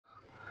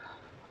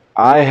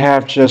I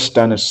have just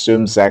done a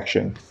Zoom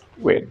section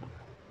with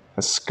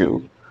a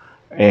school,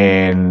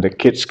 and the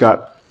kids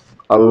got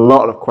a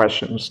lot of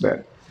questions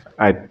that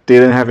I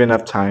didn't have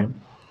enough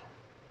time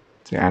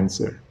to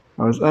answer.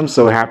 I'm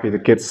so happy the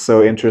kids are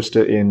so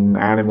interested in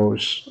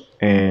animals,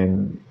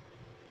 and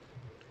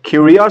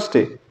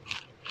curiosity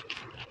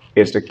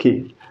is the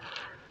key.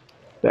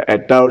 The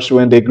adults,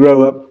 when they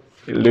grow up,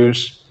 they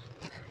lose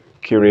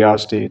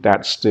curiosity.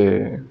 That's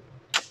the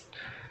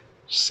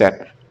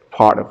sad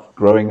part of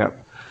growing up.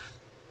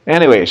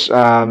 Anyways,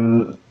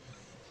 so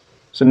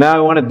now I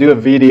want to do a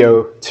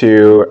video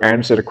to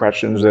answer the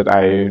questions that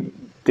I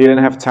didn't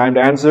have time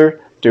to answer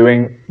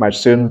during my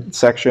Zoom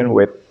section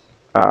with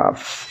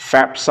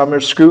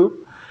FabSummer School.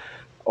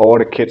 All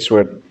the kids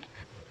were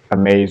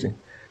amazing.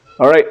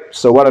 All right,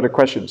 so what are the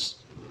questions?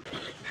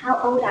 How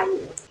old are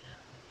you?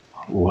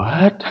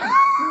 What?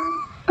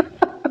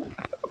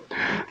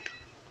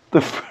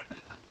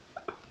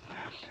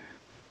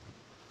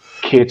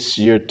 Kids,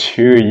 you're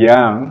too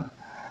young.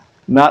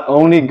 Not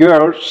only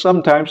girls,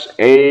 sometimes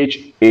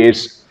age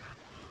is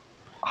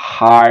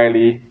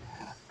highly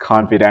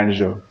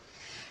confidential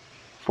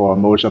for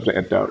most of the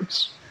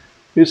adults.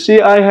 You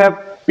see, I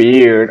have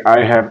beard,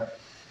 I have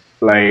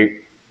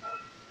like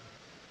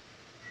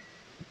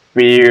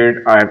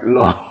beard, I have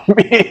long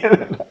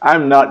beard.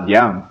 I'm not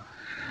young.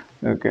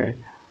 Okay,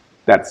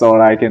 that's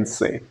all I can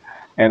say.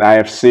 And I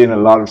have seen a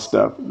lot of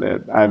stuff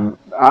that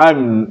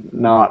I'm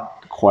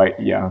not quite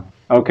young.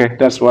 Okay,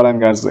 that's what I'm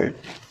gonna say.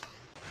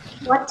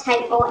 What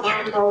type of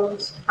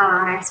animals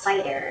are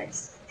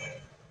spiders?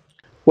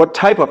 What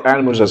type of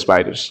animals are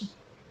spiders?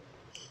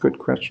 Good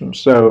question.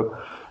 So,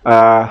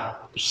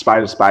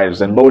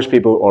 spiders, and most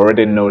people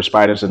already know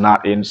spiders are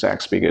not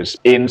insects because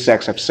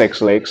insects have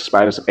 6 legs,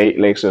 spiders have 8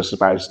 legs, so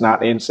spiders are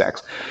not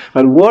insects.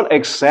 But what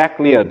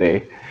exactly are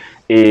they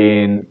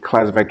in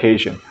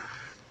classification?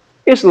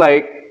 It's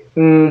like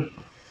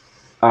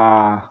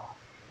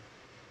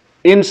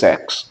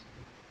insects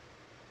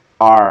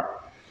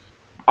are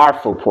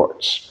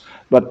arthropods,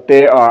 but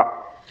there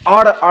are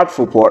other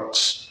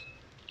arthropods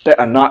that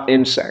are not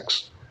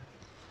insects.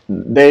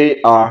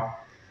 They are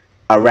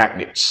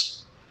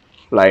arachnids,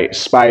 like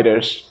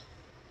spiders,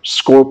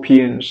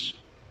 scorpions,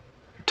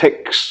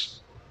 ticks,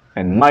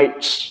 and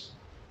mites.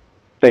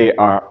 They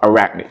are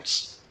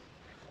arachnids.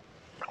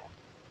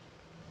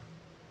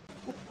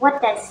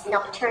 What does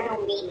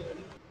nocturnal mean?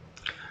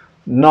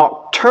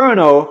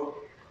 Nocturnal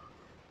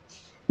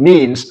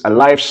means a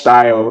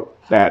lifestyle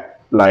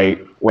that,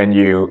 like, when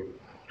you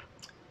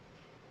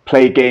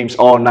play games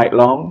all night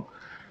long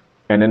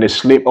and then they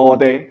sleep all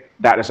day,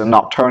 that is a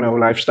nocturnal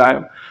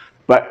lifestyle.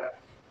 But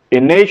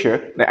in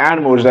nature, the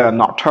animals that are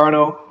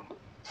nocturnal,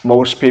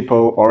 most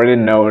people already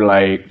know,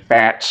 like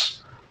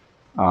bats,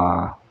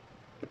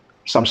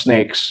 some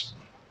snakes,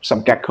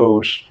 some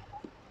geckos.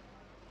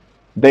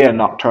 They are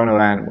nocturnal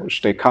animals.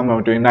 They come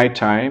out during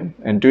nighttime,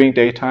 and during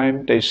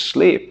daytime they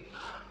sleep.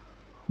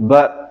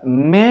 But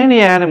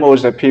many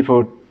animals that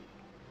people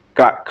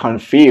got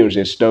confused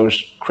is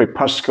those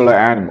crepuscular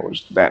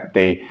animals that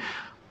they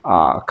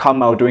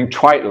come out during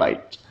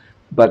twilight,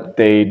 but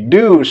they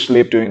do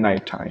sleep during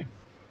nighttime.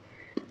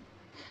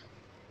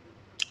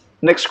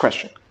 Next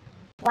question.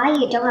 Why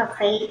you don't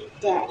afraid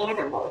the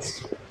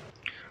animals?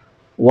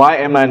 Why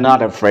am I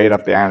not afraid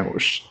of the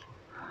animals?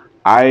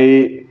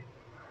 I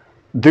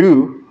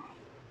do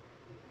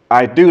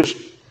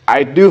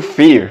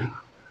fear,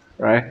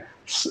 right?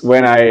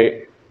 When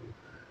I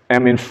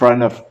am in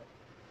front of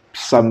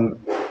some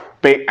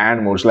big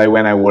animals, like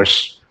when I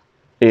was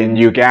in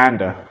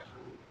Uganda,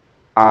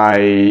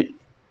 I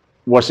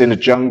was in the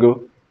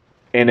jungle,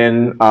 and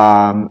then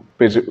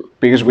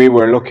because we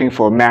were looking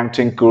for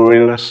mountain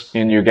gorillas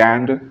in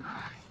Uganda,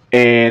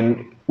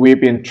 and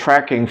we've been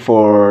tracking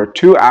for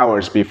 2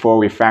 hours before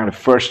we found the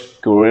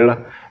first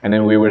gorilla, and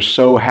then we were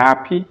so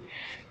happy.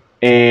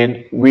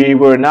 And we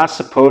were not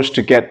supposed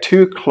to get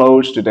too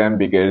close to them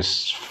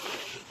because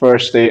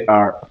first, they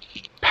are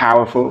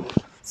powerful.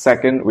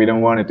 Second, we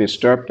don't want to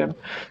disturb them.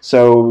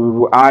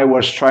 So I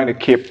was trying to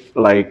keep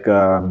like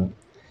at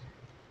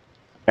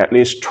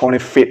least 20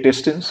 feet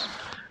distance.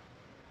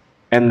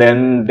 And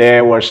then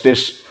there was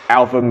this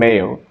alpha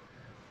male,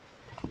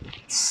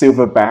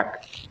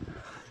 silverback,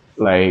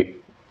 like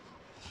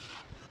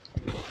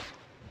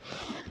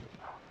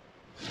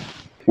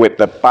with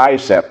the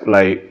bicep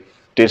like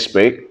this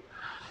big,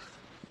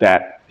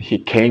 that he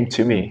came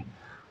to me,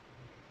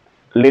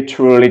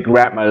 literally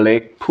grabbed my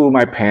leg, pulled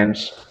my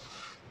pants,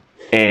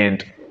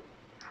 and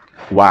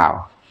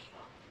wow.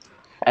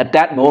 At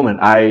that moment,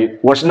 I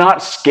was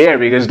not scared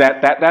because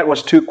that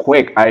was too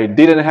quick. I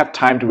didn't have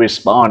time to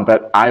respond,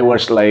 but I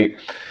was like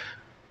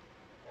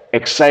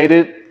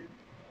excited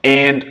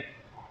and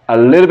a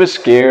little bit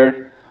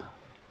scared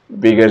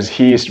because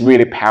he is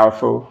really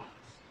powerful.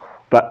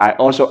 But I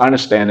also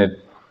understand that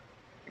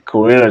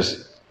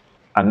gorillas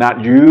are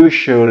not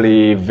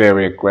usually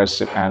very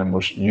aggressive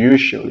animals.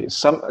 Usually,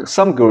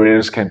 some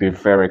gorillas can be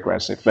very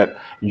aggressive, but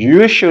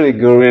usually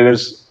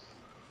gorillas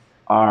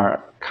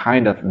are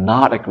kind of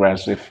not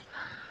aggressive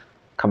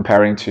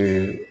comparing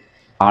to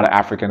other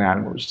African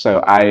animals.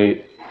 So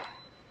I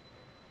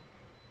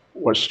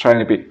was trying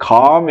to be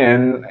calm,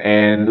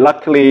 and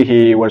luckily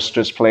he was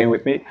just playing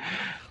with me.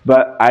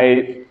 But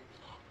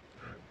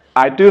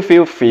I do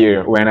feel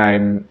fear when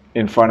I'm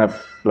in front of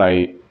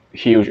like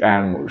huge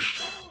animals,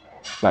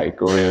 like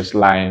gorillas,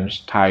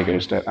 lions,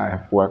 tigers that I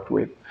have worked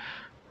with.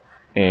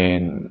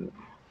 And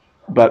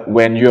but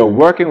when you're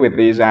working with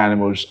these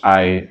animals,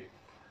 I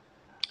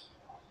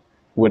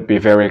would be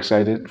very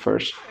excited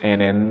first,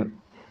 and then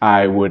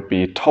I would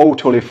be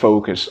totally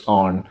focused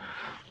on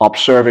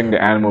observing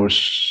the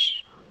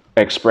animals'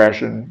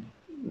 expression,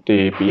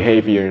 the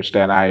behaviors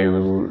that I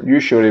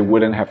usually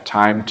wouldn't have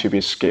time to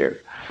be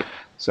scared.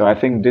 So I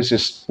think this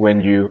is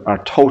when you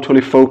are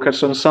totally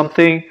focused on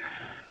something,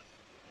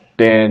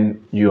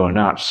 then you are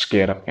not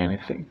scared of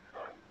anything.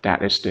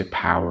 That is the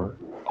power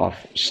of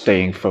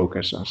staying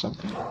focused on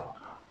something.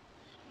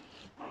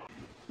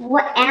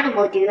 What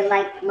animal do you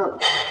like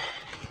most?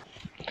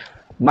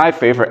 My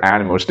favorite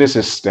animals, this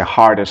is the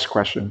hardest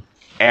question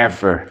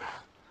ever.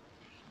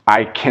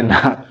 I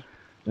cannot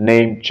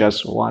name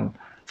just one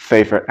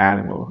favorite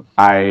animal.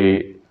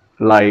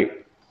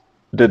 Like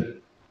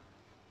the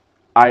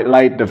I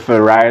like the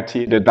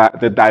variety, the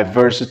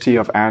diversity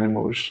of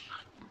animals.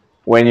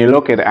 When you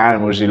look at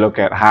animals, you look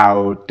at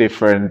how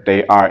different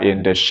they are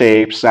in the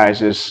shape,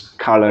 sizes,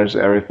 colors,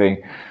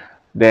 everything.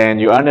 Then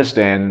you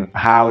understand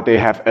how they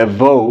have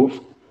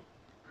evolved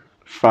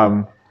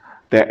from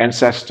their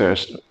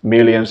ancestors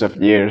millions of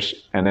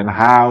years, and then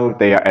how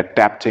they are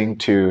adapting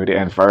to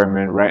the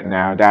environment right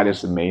now. That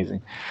is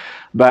amazing.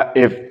 But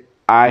if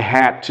I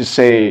had to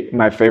say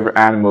my favorite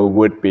animal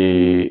would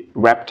be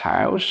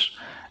reptiles,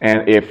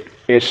 and if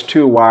it's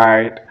too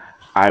wide,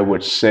 I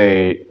would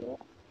say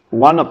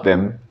one of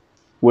them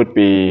would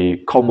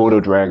be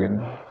Komodo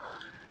dragon.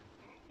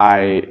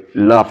 I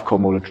love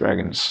Komodo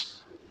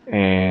dragons.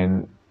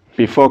 And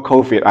before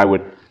COVID, I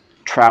would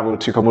travel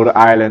to Komodo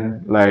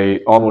Island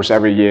like almost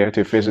every year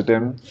to visit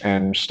them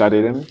and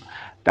study them.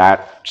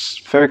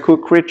 That's a very cool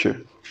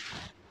creature.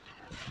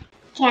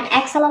 Can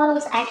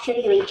axolotls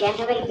actually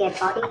regenerate their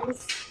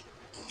bodies?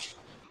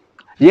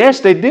 Yes,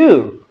 they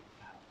do.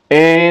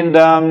 And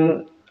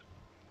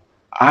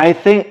I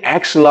think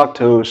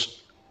axolotls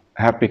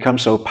have become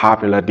so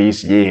popular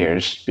these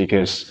years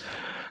because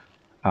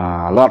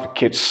a lot of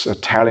kids are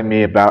telling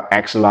me about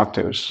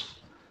axolotls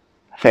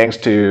thanks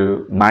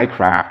to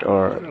Minecraft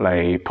or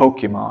like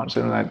Pokemon,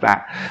 something like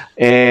that.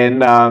 And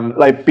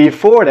like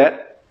before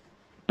that,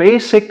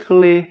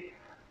 basically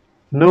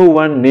no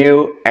one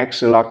knew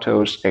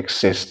axolotls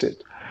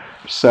existed.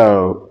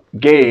 So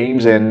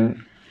games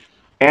and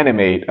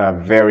anime are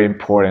very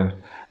important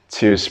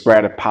to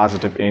spread a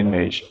positive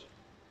image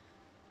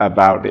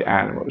about the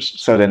animals.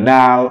 So that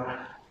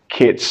now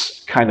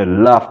kids kind of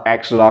love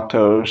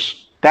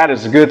axolotls. That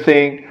is a good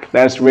thing.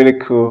 That's really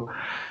cool.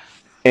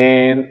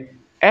 And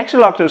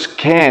axolotls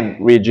can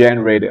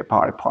regenerate their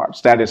body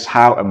parts. That is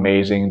how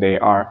amazing they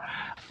are.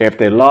 If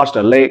they lost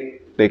a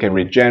leg, they can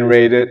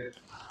regenerate it.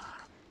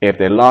 If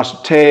they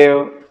lost a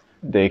tail,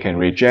 they can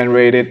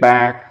regenerate it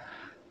back.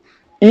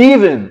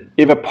 Even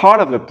if a part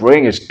of the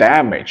brain is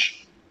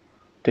damaged,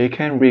 they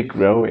can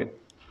regrow it.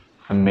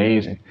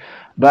 Amazing.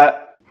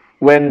 But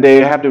when they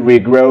have to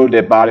regrow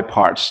their body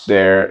parts,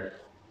 there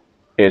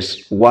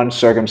is one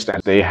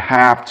circumstance. They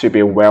have to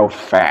be well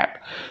fed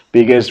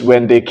because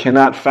when they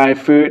cannot find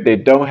food, they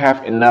don't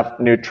have enough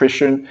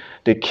nutrition,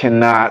 they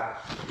cannot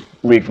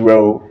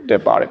regrow their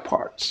body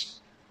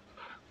parts.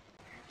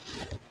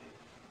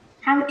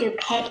 How do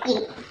pets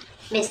eat,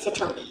 Mr.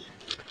 Tony?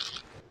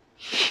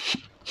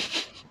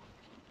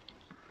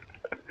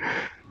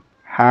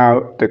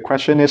 How the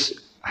question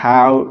is,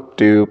 how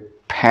do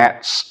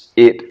pets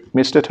eat,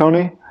 Mr.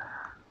 Tony?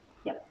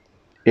 Yep.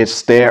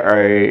 Is there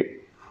a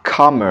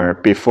comma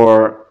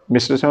before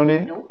Mr. Tony?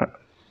 No.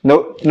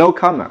 No, no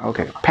comma.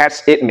 Okay.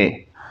 Pets eat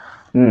me.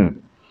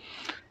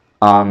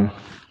 Um,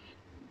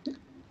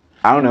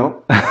 I don't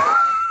know.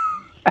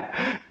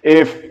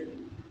 If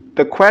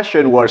the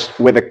question was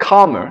with a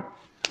comma,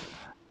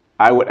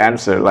 I would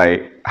answer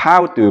like,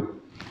 how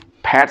do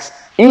pets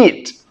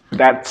eat?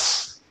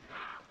 That's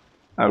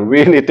a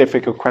really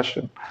difficult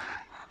question.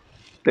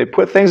 They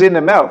put things in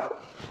the mouth,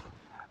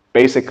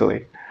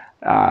 basically.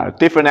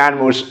 Different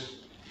animals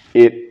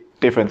eat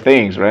different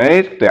things,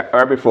 right? The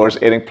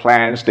herbivores eating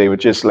plants, they would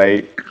just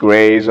like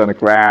graze on the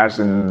grass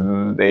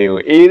and they will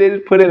eat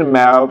it, put it in the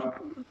mouth,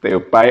 they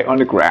will bite on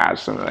the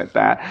grass, something like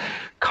that.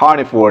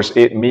 Carnivores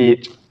eat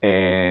meat,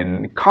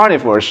 and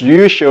carnivores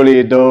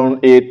usually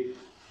don't eat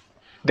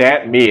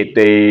that meat.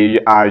 They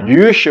are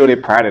usually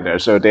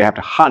predators, so they have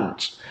to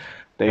hunt.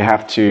 They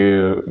have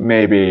to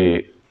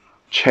maybe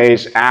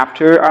chase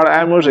after other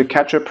animals to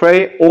catch a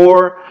prey,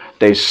 or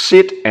they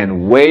sit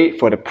and wait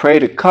for the prey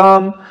to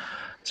come.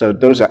 So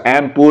those are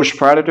ambush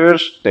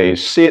predators. They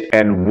sit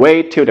and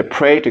wait till the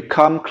prey to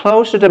come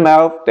close to the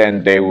mouth,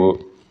 then they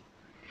will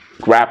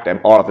grab them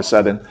all of a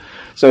sudden.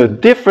 So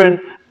different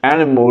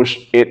animals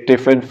eat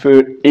different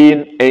food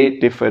in a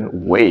different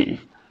way.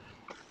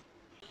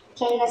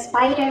 Can a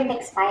spider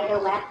make spider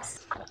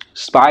webs?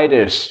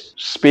 Spiders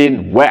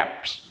spin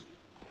webs.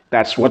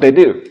 That's what they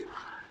do.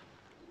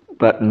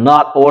 But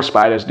not all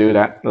spiders do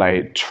that.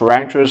 Like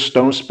tarantulas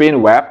don't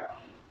spin web,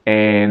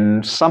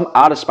 and some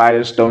other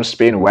spiders don't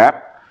spin web.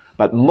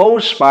 But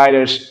most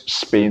spiders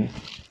spin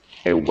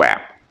a web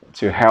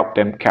to help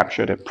them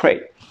capture the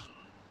prey.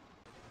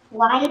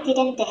 Why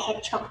didn't the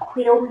hedgehog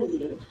quill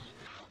you?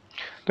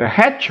 The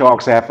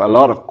hedgehogs have a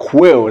lot of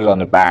quills on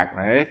the back,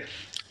 right?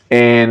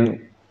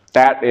 And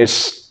that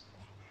is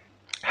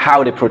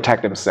how they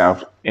protect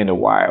themselves in the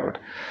wild.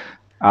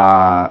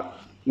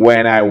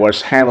 When I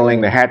was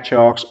handling the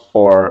hedgehogs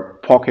or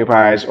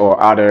porcupines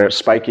or other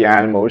spiky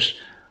animals,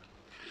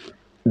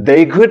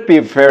 they could be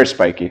very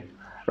spiky,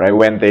 right?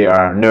 When they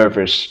are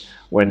nervous,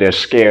 when they're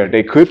scared,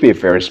 they could be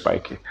very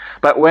spiky.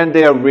 But when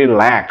they are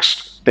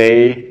relaxed,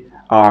 they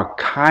are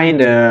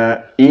kind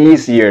of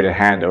easier to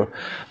handle.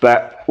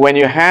 But when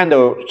you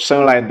handle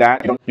something like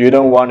that, you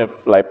don't want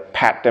to like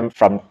pat them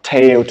from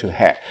tail to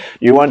head.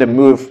 You want to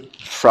move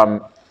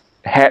from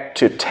head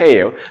to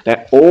tail,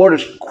 then all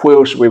the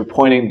quills will be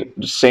pointing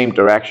the same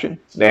direction,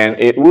 then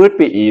it would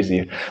be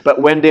easier.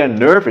 But when they're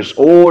nervous,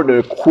 all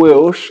the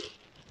quills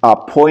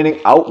are pointing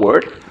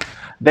outward,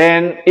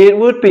 then it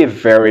would be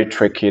very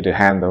tricky to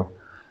handle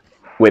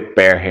with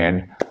bare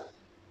hand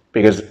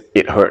because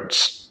it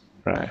hurts,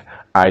 right?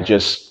 I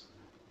just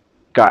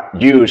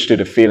got used to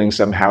the feeling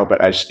somehow,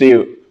 but I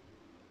still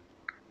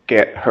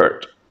get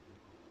hurt.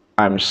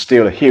 I'm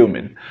still a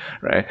human,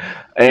 right?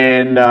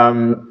 And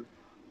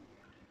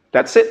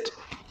that's it.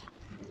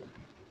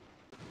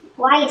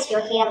 Why is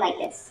your hair like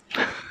this?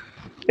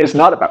 It's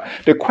not about,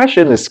 the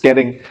question is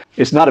getting,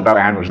 it's not about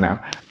animals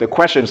now. The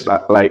question is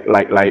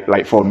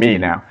like for me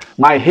now.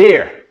 My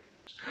hair.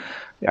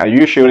 I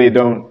usually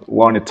don't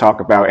want to talk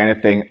about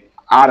anything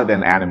other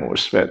than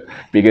animals, but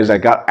because I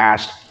got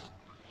asked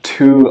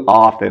too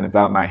often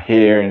about my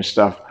hair and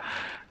stuff.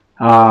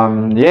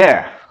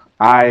 Yeah,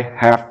 I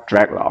have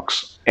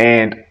dreadlocks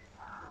and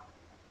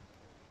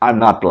I'm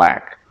not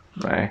black,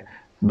 right?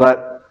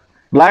 But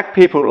black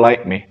people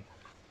like me.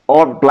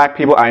 All black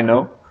people I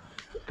know,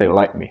 they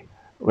like me.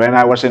 When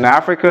I was in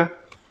Africa,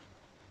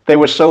 they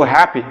were so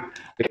happy.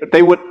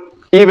 They would,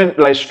 even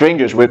like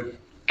strangers would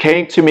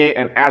came to me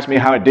and asked me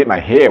how I did my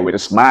hair with a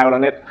smile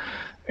on it.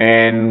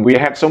 And we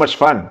had so much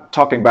fun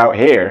talking about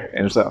hair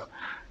and stuff.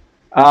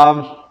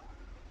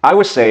 I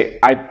would say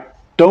I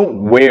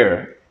don't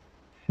wear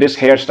this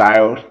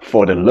hairstyle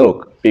for the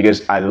look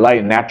because I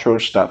like natural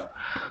stuff.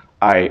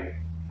 I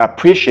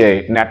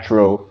appreciate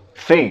natural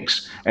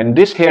things. And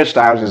this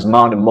hairstyle is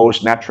one of the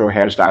most natural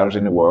hairstyles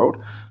in the world.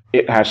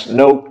 It has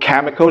no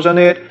chemicals on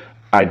it.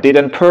 I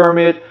didn't perm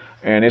it,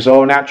 and it's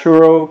all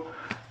natural.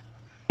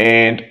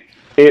 And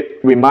it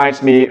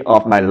reminds me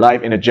of my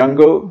life in the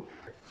jungle.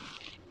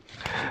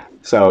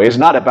 So it's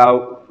not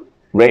about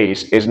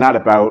race. It's not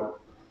about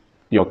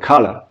your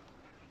color.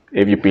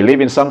 If you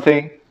believe in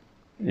something,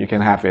 you can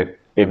have it.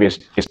 If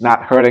it's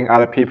not hurting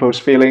other people's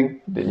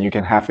feeling, then you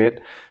can have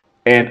it.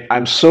 And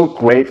I'm so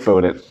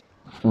grateful that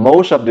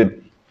most of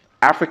the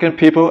African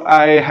people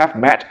I have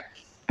met,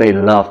 they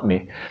love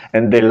me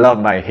and they love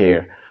my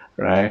hair,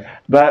 right?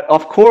 But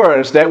of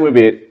course, there will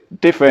be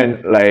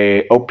different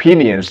like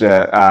opinions,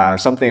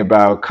 something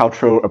about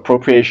cultural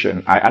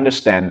appropriation. I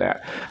understand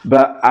that,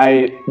 but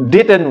I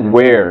didn't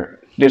wear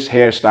this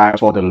hairstyle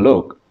for the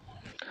look.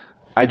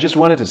 I just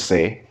wanted to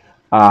say,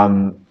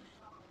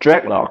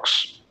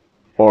 dreadlocks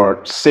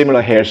or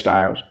similar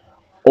hairstyles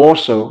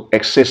also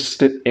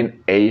existed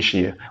in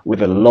Asia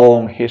with a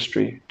long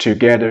history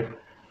together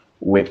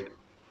with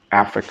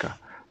Africa,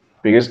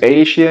 because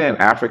Asia and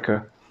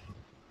Africa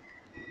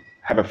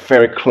have a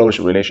very close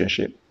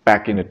relationship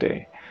back in the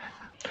day.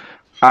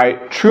 I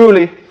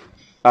truly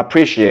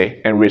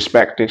appreciate and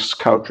respect this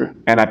culture,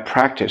 and I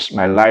practice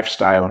my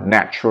lifestyle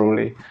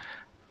naturally,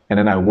 and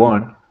then I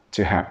want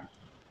to have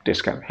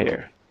this kind of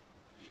hair.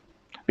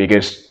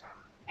 Because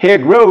hair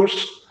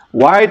grows,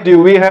 why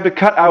do we have to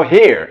cut our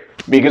hair?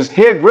 Because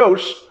hair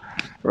grows,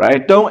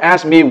 right? Don't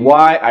ask me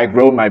why I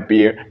grow my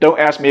beard. Don't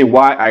ask me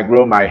why I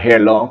grow my hair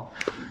long.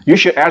 You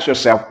should ask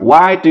yourself,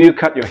 why do you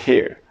cut your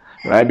hair?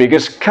 Right?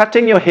 Because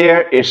cutting your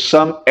hair is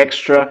some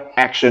extra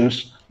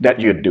actions that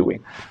you're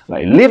doing.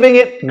 Like leaving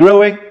it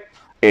growing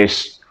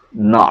is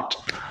not,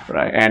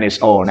 right? And it's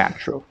all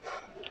natural.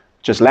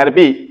 Just let it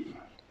be.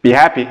 Be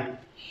happy.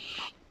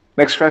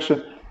 Next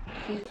question.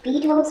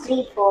 Beetles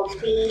live for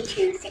 3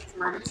 to 6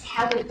 months.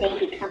 How do they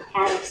become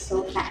adults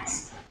so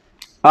fast?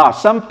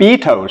 Some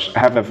beetles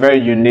have a very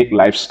unique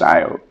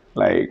lifestyle.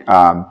 Like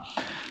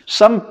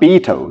some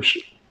beetles,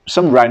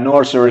 some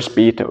rhinoceros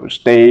beetles,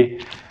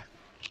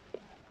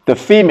 the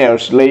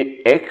females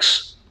lay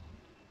eggs,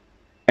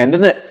 and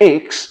then the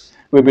eggs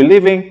will be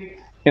living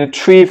in a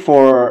tree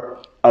for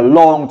a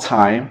long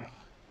time,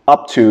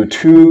 up to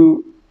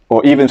 2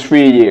 or even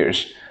 3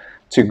 years,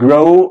 to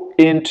grow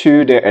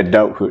into their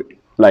adulthood,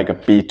 like a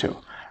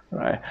beetle,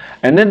 right?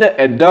 And then the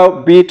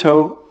adult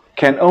beetle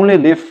can only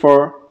live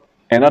for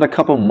another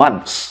couple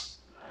months.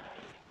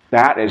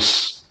 That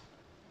is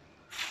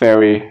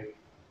very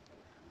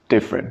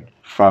different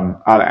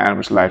from other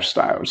animals'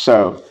 lifestyle.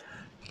 So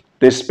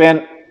they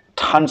spend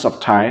tons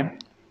of time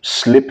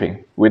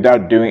sleeping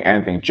without doing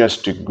anything,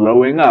 just to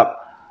growing up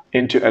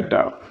into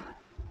adult.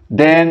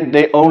 Then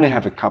they only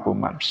have a couple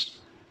months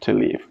to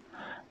live.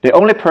 The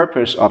only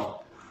purpose of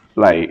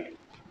like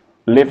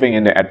living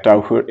in the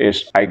adulthood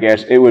is, I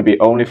guess, it would be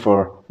only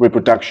for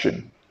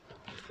reproduction.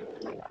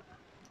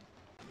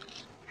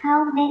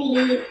 How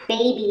many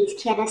babies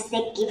can a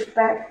snake give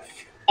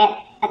birth at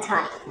a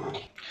time?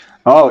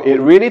 Oh, it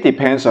really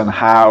depends on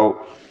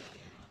how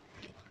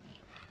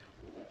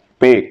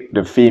big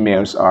the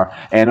females are,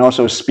 and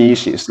also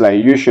species.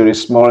 Like usually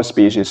smaller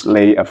species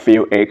lay a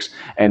few eggs,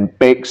 and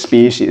big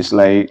species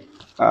like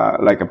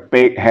a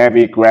big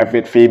heavy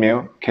gravid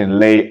female can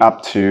lay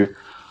up to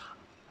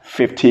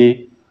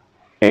 50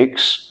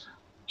 eggs.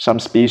 Some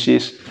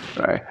species,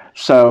 right?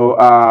 So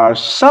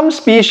some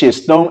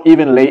species don't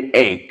even lay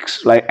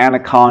eggs, like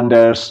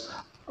anacondas,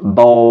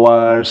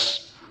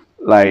 boas,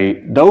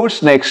 like those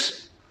snakes.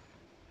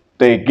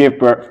 They give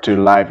birth to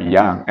live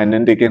young, and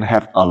then they can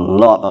have a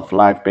lot of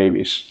live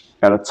babies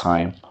at a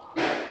time.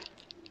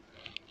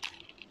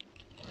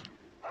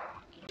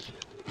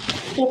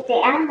 If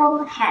the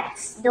animal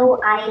has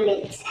no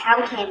eyelids,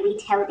 how can we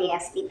tell they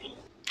are sleeping?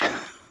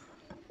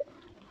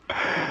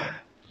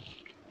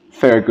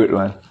 Very good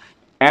one.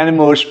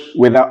 Animals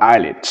without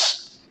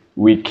eyelids.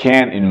 We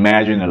can't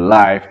imagine a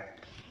life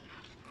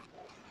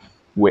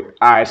with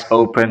eyes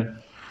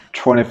open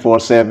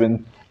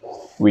 24/7.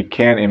 We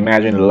can't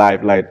imagine a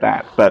life like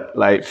that. But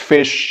like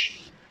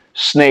fish,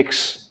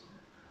 snakes,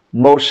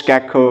 most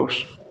geckos,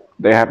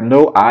 they have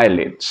no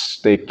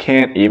eyelids. They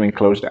can't even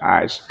close their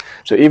eyes.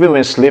 So even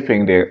when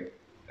sleeping, they're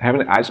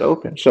having their eyes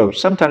open. So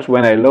sometimes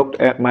when I look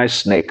at my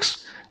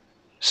snakes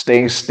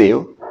staying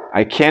still,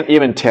 I can't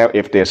even tell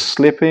if they're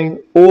sleeping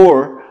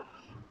or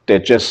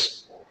they're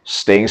just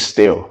staying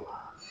still.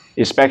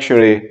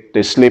 Especially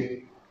they sleep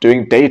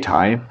during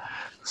daytime.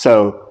 So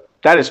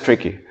that is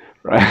tricky,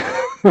 right?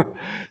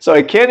 So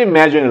I can't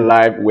imagine a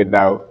life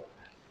without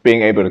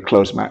being able to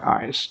close my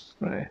eyes,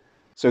 right?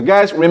 So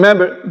guys,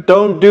 remember,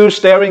 don't do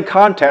staring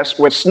contests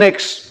with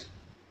snakes.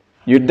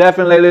 You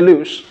definitely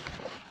lose.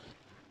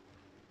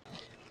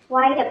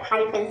 Why the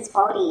python's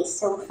body is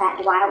so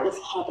fat while its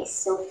head is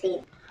so thin?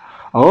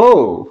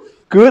 Oh,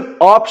 good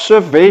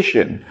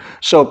observation.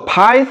 So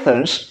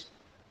pythons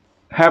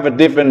have a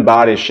different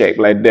body shape.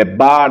 Like their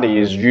body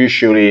is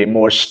usually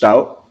more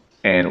stout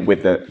and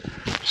with a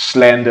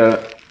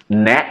slender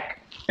neck,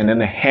 and then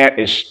the head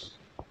is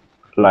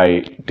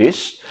like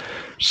this.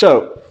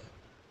 So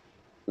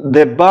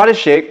their body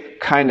shape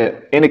kind of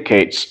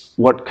indicates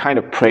what kind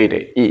of prey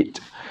they eat.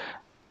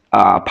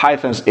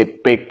 Pythons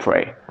eat big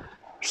prey,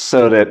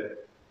 so that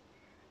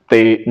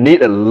they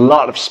need a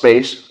lot of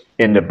space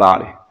in the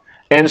body.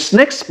 And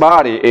snake's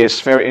body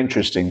is very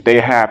interesting. They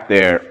have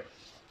their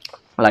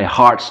like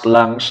hearts,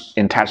 lungs,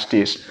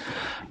 intestines,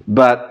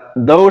 but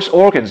those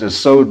organs are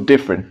so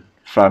different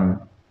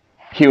from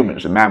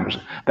humans and mammals.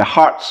 The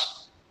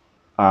hearts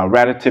are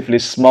relatively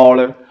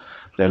smaller.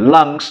 The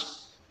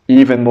lungs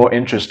even more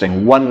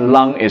interesting. One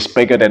lung is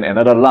bigger than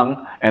another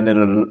lung, and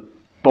then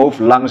both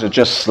lungs are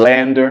just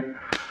slender.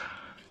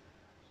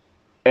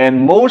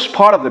 And most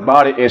part of the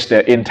body is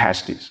their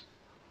intestines,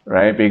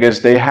 right?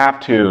 Because they have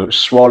to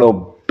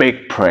swallow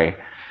big prey.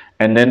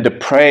 And then the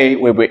prey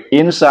will be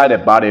inside the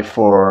body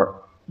for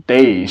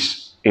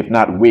days, if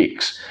not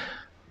weeks.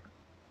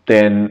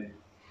 Then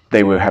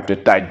they will have to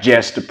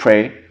digest the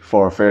prey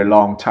for a very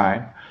long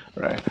time,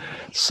 right?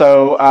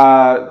 So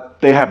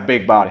they have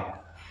big body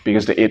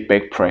because they eat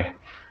big prey.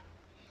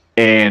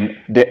 And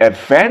the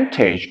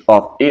advantage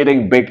of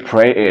eating big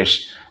prey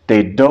is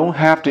they don't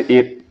have to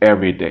eat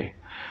every day.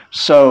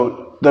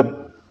 So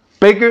the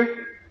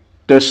bigger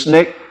the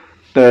snake,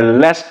 the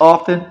less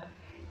often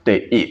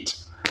they eat.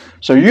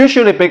 So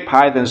usually big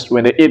pythons,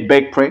 when they eat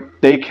big prey,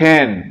 they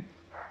can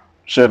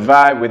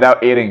survive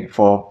without eating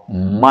for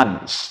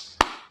months,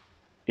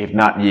 if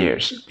not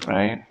years,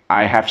 right?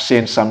 I have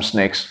seen some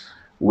snakes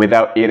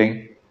without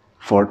eating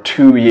for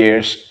 2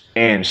 years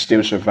and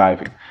still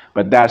surviving.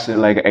 But that's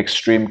like an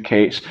extreme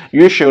case.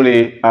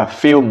 Usually a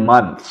few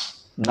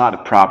months, not a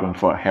problem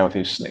for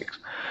healthy snakes.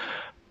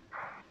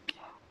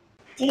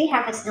 Do you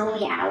have a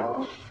snowy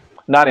owl?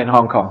 Not in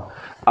Hong Kong.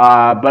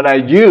 But I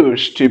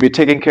used to be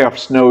taking care of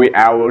snowy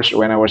owls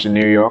when I was in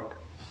New York.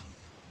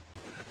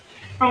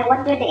 I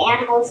wonder the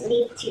animals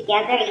live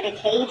together in a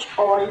cage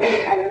or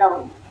live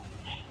alone.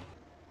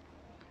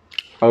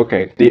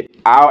 Okay,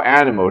 our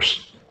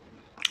animals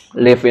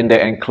live in their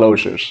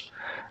enclosures,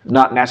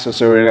 not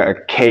necessarily a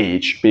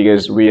cage,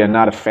 because we are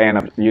not a fan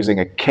of using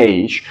a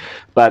cage,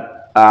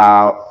 but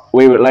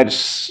we would like to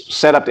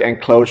set up the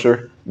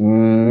enclosure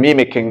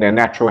mimicking their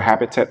natural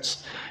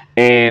habitats.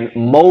 And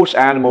most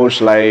animals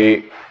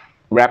like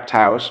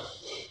reptiles,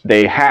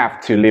 they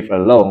have to live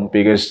alone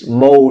because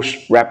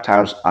most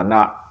reptiles are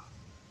not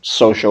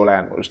social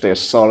animals, they're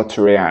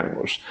solitary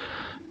animals,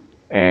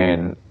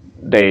 and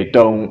they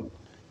don't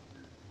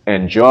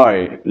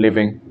enjoy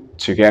living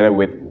together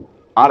with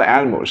other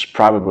animals,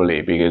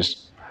 probably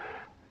because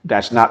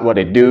that's not what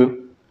they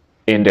do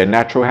in their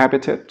natural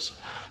habitats.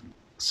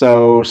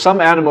 So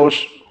some animals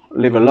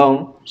live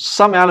alone,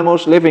 some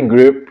animals live in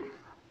group,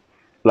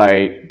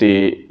 like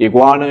the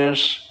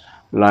iguanas,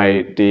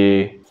 like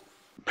the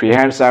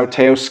prehensile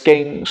tail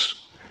skinks,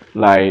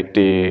 like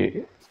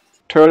the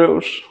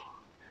turtles.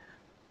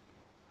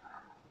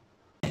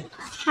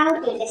 How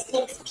do the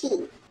snakes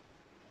pee?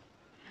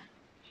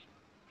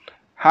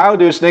 How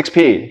do snakes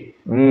pee?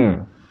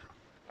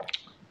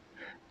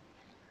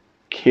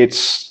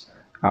 Kids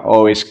are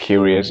always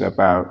curious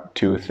about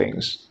two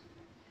things,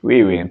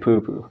 wee wee and poo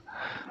poo.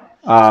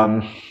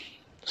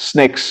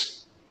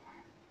 Snakes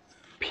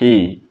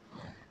pee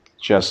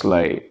just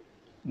like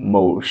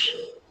most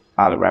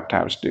other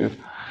reptiles do.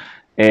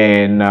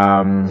 And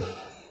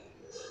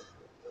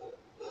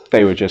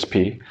they would just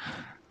pee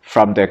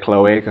from their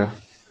cloaca.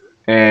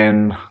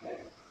 And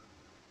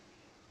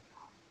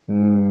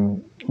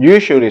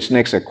usually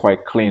snakes are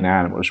quite clean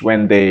animals.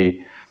 When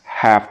they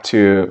have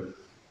to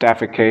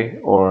defecate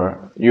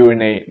or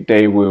urinate,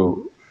 they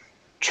will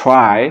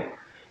try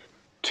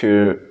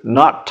to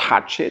not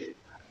touch it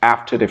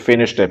after they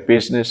finish their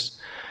business.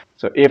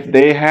 So if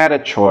they had a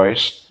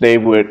choice, they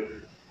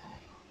would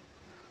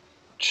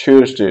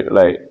choose to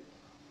like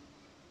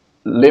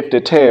lift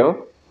the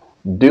tail,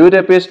 do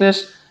their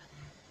business,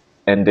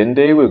 and then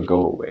they will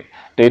go away.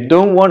 They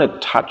don't want to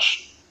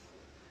touch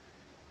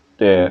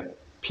the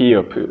pee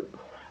or poop.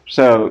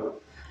 So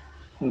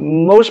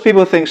most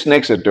people think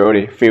snakes are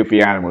dirty,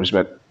 filthy animals,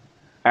 but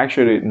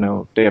actually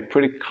no, they are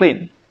pretty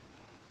clean.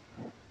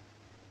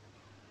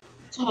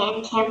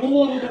 Can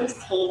chameleon lose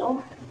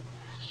tail?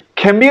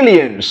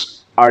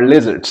 Chameleons are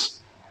lizards.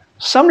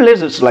 Some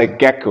lizards like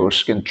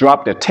geckos can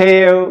drop their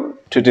tail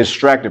to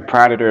distract the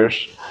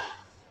predators,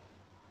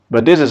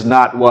 but this is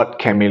not what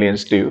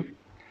chameleons do.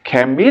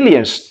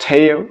 Chameleons'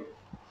 tail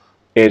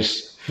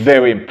is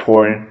very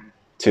important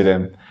to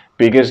them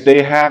because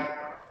they have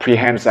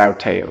prehensile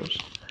tails.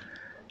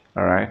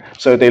 All right,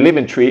 so they live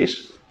in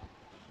trees.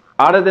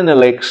 Other than the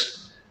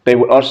legs, they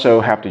would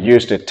also have to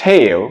use the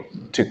tail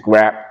to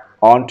grab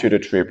onto the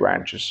tree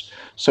branches.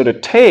 So the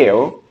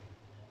tail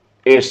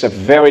is a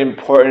very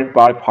important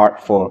body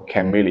part for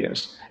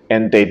chameleons,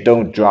 and they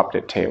don't drop the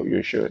tail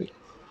usually.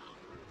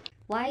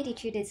 Why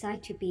did you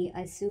decide to be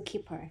a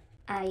zookeeper?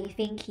 I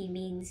think he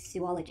means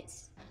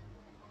zoologist.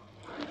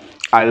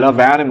 I love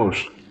animals,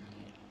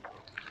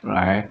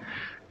 right?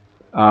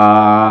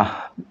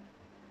 Uh,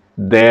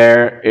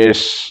 there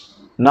is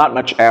not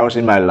much else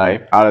in my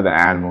life other than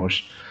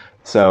animals.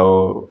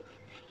 So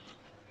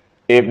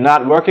if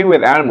not working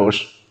with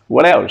animals,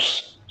 what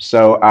else?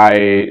 So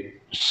I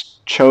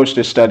chose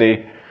to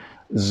study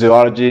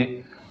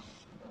zoology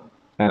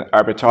and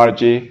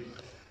herpetology.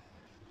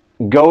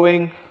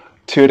 Going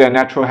to their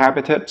natural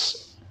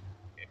habitats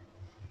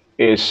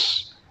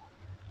is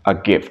a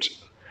gift,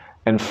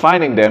 and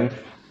finding them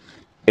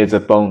is a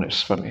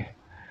bonus for me.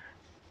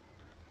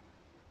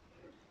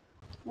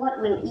 What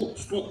will eat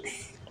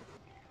snakes?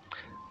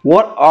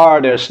 What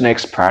are the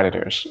snake's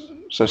predators?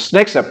 So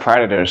snakes are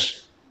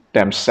predators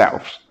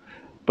themselves,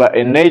 but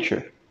in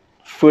nature,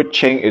 food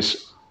chain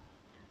is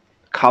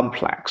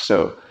complex.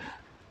 So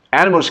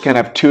animals can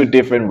have two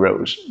different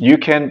roles. You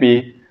can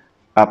be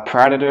a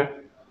predator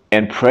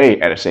and prey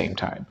at the same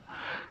time.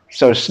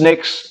 So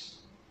snakes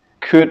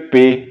could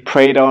be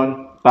preyed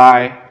on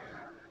by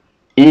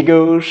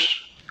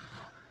eagles,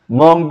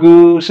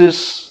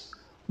 mongooses,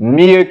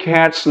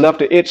 meerkats love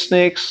to eat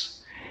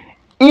snakes.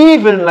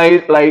 Even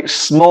like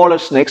smaller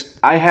snakes,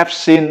 I have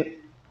seen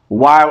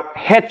wild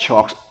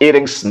hedgehogs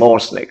eating small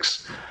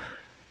snakes.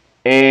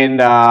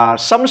 And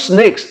some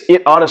snakes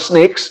eat other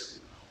snakes,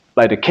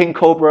 like the king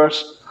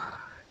cobras,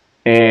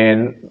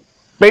 and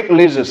big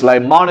lizards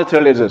like monitor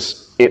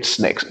lizards eat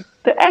snakes.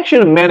 There are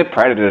actually many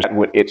predators that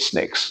would eat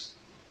snakes.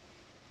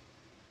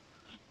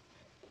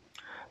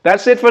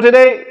 That's it for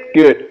today.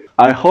 Good.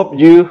 I hope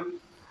you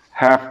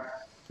have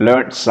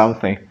learned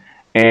something,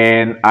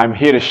 and I'm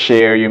here to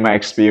share you my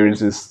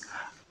experiences.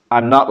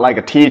 I'm not like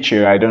a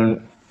teacher. I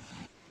don't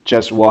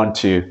just want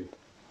to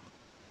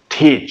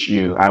teach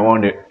you. I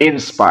want to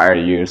inspire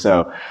you.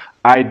 So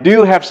I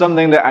do have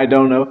something that I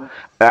don't know.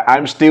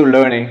 I'm still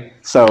learning.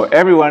 So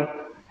everyone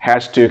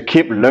has to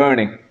keep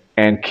learning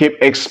and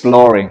keep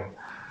exploring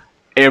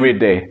every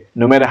day,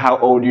 no matter how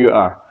old you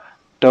are.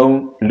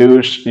 Don't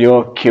lose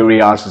your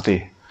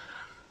curiosity.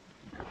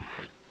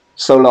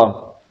 So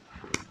long.